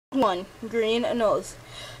1, green anoles.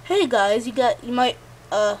 Hey guys, you might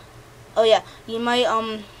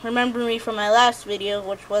remember me from my last video,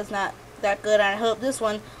 which was not that good, and I hope this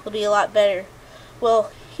one will be a lot better.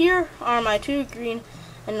 Well, here are my 2 green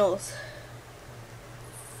anoles.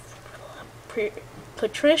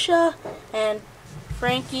 Patricia and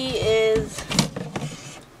Frankie is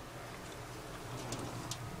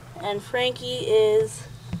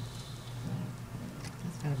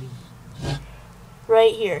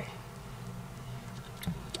right here.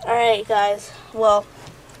 Alright guys, well,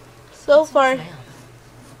 so far... Oh,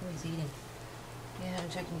 he's eating. Yeah, I'm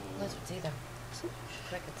checking. That's what's either.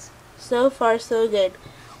 Crickets. So far, so good.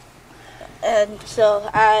 And so,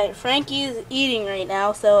 Frankie's eating right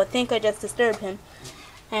now, so I think I just disturbed him.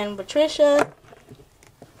 And Patricia,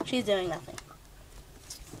 she's doing nothing.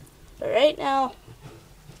 But right now...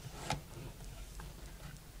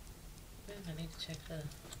 I need to check the...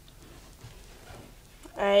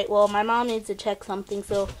 Alright, well, my mom needs to check something,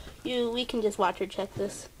 so we can just watch her check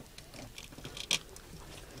this.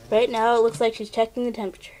 Right now, it looks like she's checking the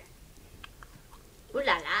temperature. Ooh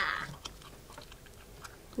la la!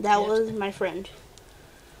 That was my friend.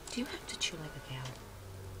 Do you have to chew like a cow?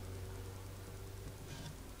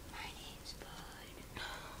 My name's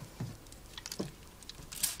Bud.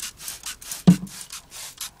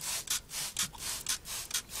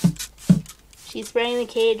 She's spraying the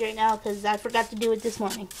cage right now because I forgot to do it this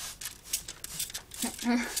morning.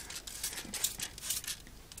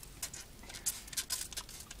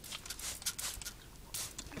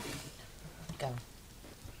 Go.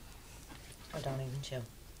 Oh, don't even chew.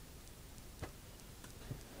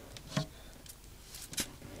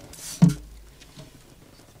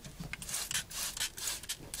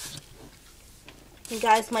 You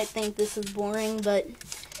guys might think this is boring, but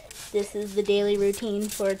this is the daily routine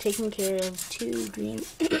for taking care of 2 green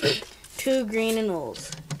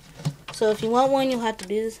anoles. So if you want one, you'll have to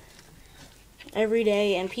do this every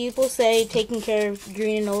day. And people say taking care of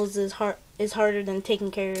green anoles is harder than taking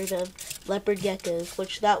care of leopard geckos,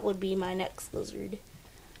 which that would be my next lizard.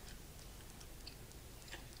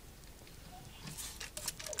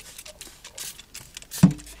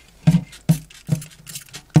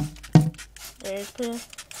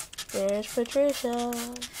 There's Patricia.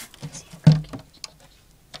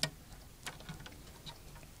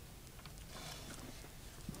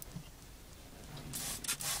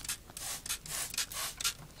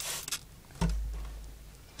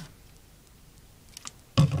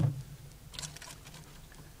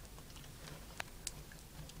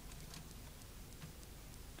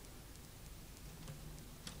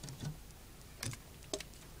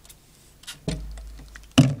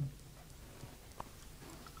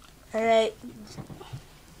 Alright,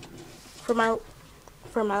 for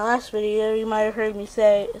my last video, you might have heard me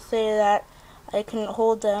say that I couldn't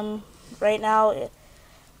hold them. Right now, I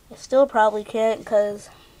still probably can't because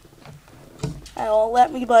I won't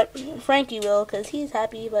let me, but Frankie will because he's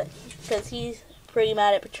happy, but because he's pretty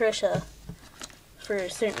mad at Patricia for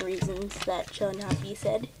certain reasons that shall not be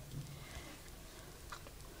said.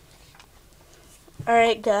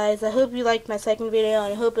 Alright guys, I hope you liked my second video,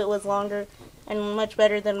 and I hope it was longer and much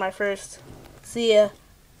better than my first. See ya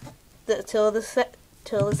till the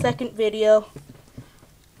second video.